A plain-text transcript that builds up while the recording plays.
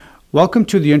Welcome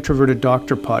to the Introverted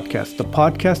Doctor Podcast, the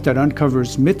podcast that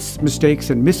uncovers myths, mistakes,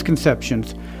 and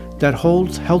misconceptions that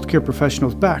holds healthcare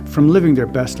professionals back from living their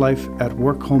best life at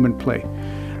work, home, and play.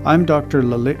 I'm Dr.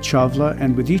 Lalit Chawla,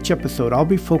 and with each episode, I'll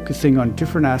be focusing on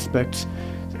different aspects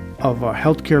of a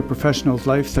healthcare professional's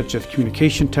life, such as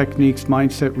communication techniques,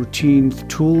 mindset, routines,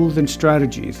 tools, and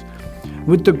strategies,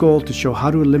 with the goal to show how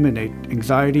to eliminate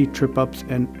anxiety, trip-ups,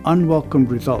 and unwelcome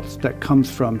results that comes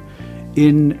from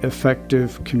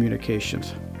ineffective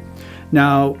communications.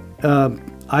 Now,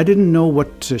 I didn't know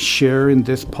what to share in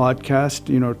this podcast,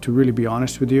 to really be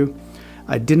honest with you.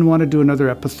 I didn't want to do another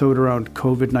episode around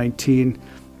COVID-19,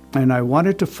 and I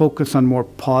wanted to focus on more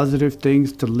positive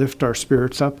things to lift our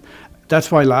spirits up.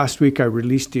 That's why last week I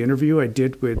released the interview I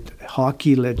did with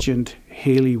hockey legend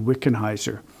Hayley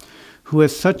Wickenheiser, who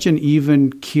has such an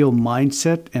even keel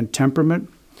mindset and temperament.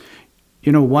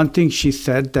 One thing she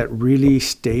said that really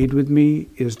stayed with me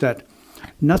is that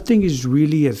nothing is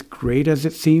really as great as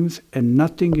it seems, and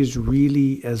nothing is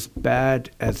really as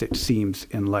bad as it seems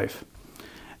in life.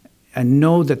 And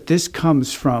know that this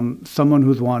comes from someone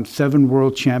who's won 7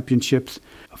 world championships,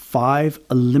 5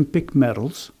 Olympic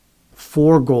medals,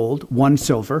 4 gold, 1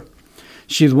 silver.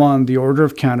 She's won the Order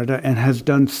of Canada and has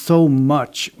done so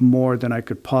much more than I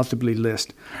could possibly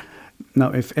list.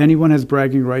 Now, if anyone has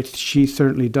bragging rights, she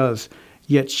certainly does.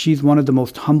 Yet she's one of the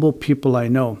most humble people I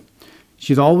know.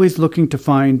 She's always looking to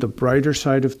find the brighter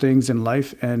side of things in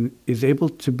life and is able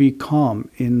to be calm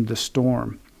in the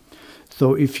storm.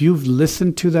 So if you've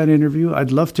listened to that interview,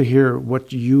 I'd love to hear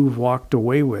what you walked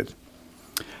away with.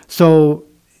 So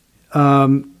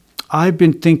I've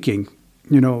been thinking,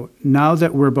 now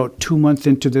that we're about 2 months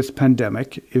into this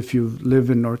pandemic, if you live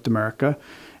in North America,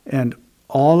 and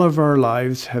all of our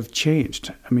lives have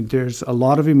changed. There's a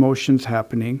lot of emotions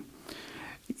happening.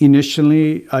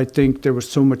 Initially, I think there was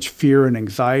so much fear and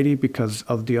anxiety because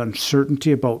of the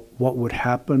uncertainty about what would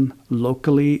happen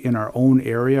locally in our own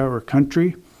area or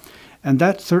country. And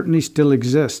that certainly still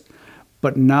exists.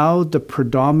 But now the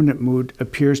predominant mood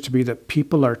appears to be that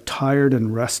people are tired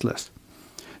and restless.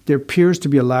 There appears to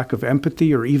be a lack of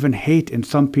empathy or even hate in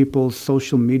some people's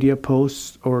social media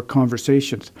posts or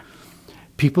conversations.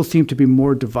 People seem to be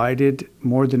more divided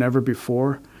more than ever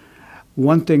before.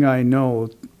 One thing I know,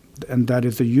 and that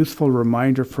is a useful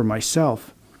reminder for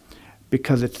myself,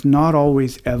 because it's not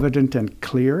always evident and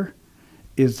clear,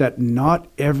 is that not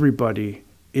everybody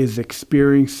is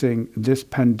experiencing this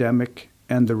pandemic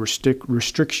and the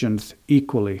restrictions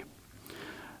equally.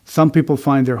 Some people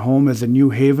find their home as a new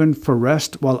haven for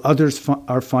rest, while others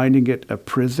are finding it a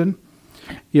prison.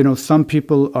 Some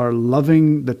people are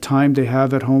loving the time they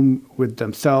have at home with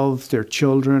themselves, their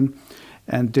children,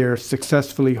 and they're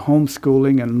successfully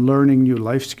homeschooling and learning new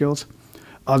life skills.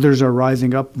 Others are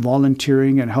rising up,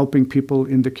 volunteering, and helping people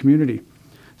in the community.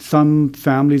 Some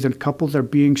families and couples are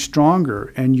being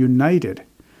stronger and united.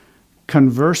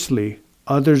 Conversely,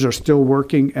 others are still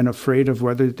working and afraid of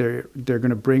whether they're going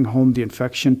to bring home the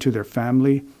infection to their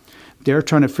family. They're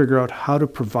trying to figure out how to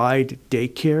provide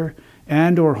daycare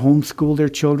and or homeschool their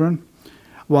children,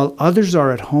 while others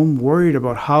are at home worried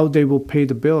about how they will pay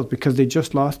the bills because they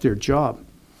just lost their job.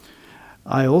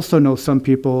 I also know some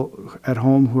people at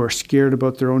home who are scared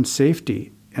about their own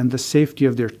safety and the safety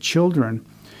of their children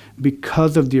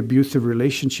because of the abusive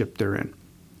relationship they're in.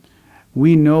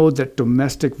 We know that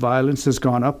domestic violence has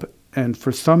gone up, and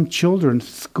for some children,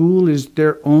 school is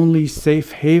their only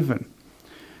safe haven.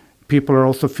 People are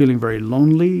also feeling very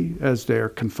lonely as they're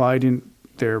confined in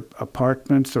their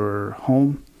apartments or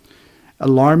home.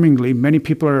 Alarmingly, many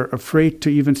people are afraid to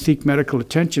even seek medical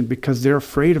attention because they're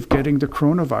afraid of getting the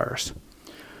coronavirus.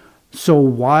 So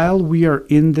while we are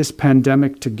in this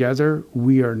pandemic together,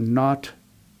 we are not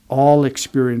all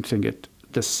experiencing it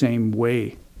the same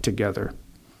way together.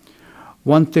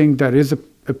 One thing that is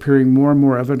appearing more and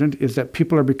more evident is that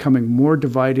people are becoming more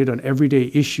divided on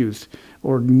everyday issues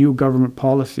or new government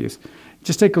policies.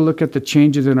 Just take a look at the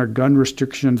changes in our gun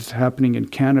restrictions happening in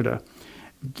Canada.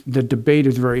 The debate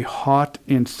is very hot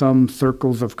in some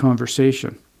circles of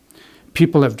conversation.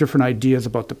 People have different ideas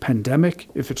about the pandemic,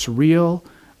 if it's real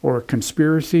or a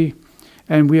conspiracy,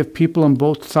 and we have people on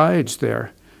both sides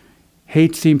there.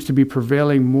 Hate seems to be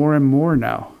prevailing more and more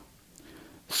now.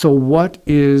 So what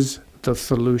is the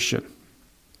solution?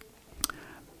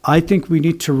 I think we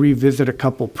need to revisit a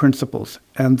couple principles.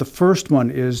 And the first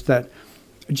one is that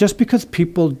just because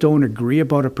people don't agree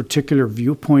about a particular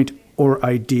viewpoint or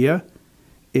idea,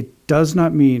 it does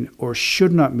not mean or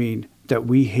should not mean that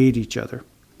we hate each other.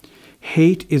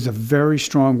 Hate is a very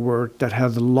strong word that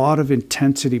has a lot of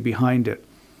intensity behind it.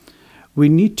 We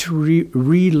need to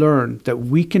relearn that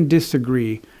we can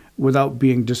disagree without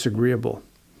being disagreeable.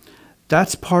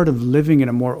 That's part of living in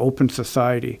a more open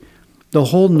society. The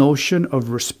whole notion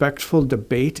of respectful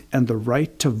debate and the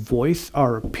right to voice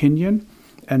our opinion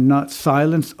and not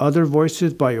silence other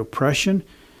voices by oppression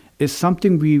is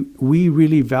something we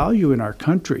really value in our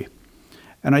country.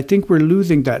 And I think we're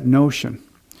losing that notion.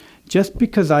 Just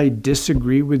because I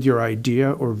disagree with your idea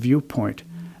or viewpoint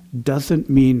doesn't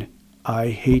mean I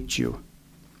hate you.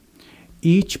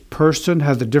 Each person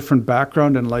has a different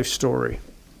background and life story.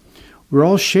 We're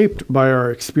all shaped by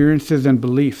our experiences and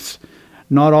beliefs.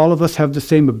 Not all of us have the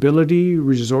same ability,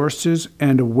 resources,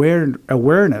 and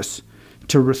awareness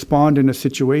to respond in a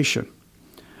situation.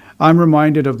 I'm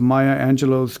reminded of Maya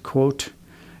Angelou's quote,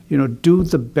 do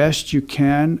the best you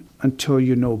can until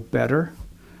you know better.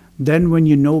 Then when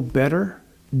you know better,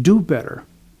 do better.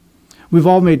 We've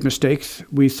all made mistakes.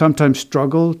 We sometimes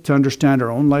struggle to understand our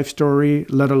own life story,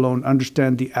 let alone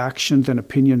understand the actions and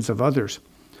opinions of others.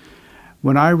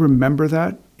 When I remember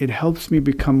that, it helps me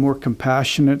become more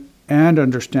compassionate and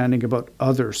understanding about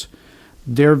others,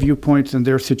 their viewpoints and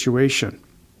their situation.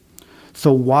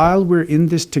 So while we're in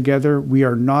this together, we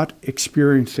are not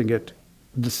experiencing it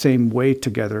the same way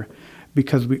together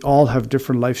because we all have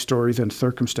different life stories and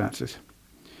circumstances.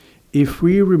 If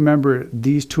we remember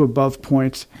these two above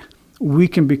points, we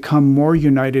can become more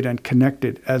united and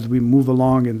connected as we move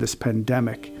along in this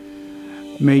pandemic.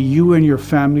 May you and your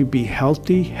family be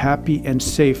healthy, happy, and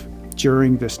safe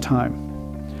during this time.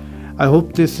 I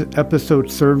hope this episode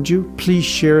served you. Please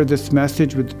share this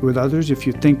message with others if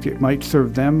you think it might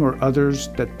serve them or others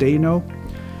that they know.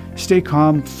 Stay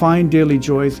calm, find daily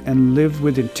joys, and live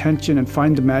with intention and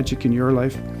find the magic in your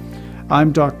life.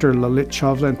 I'm Dr. Lalit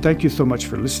Chawla, and thank you so much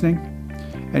for listening.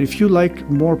 And if you like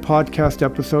more podcast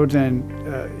episodes and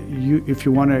if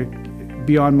you want to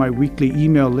be on my weekly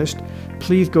email list,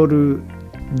 please go to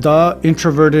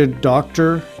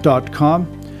theintroverteddoctor.com.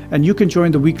 And you can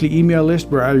join the weekly email list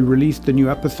where I release the new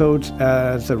episodes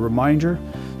as a reminder.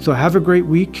 So have a great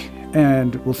week,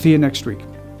 and we'll see you next week.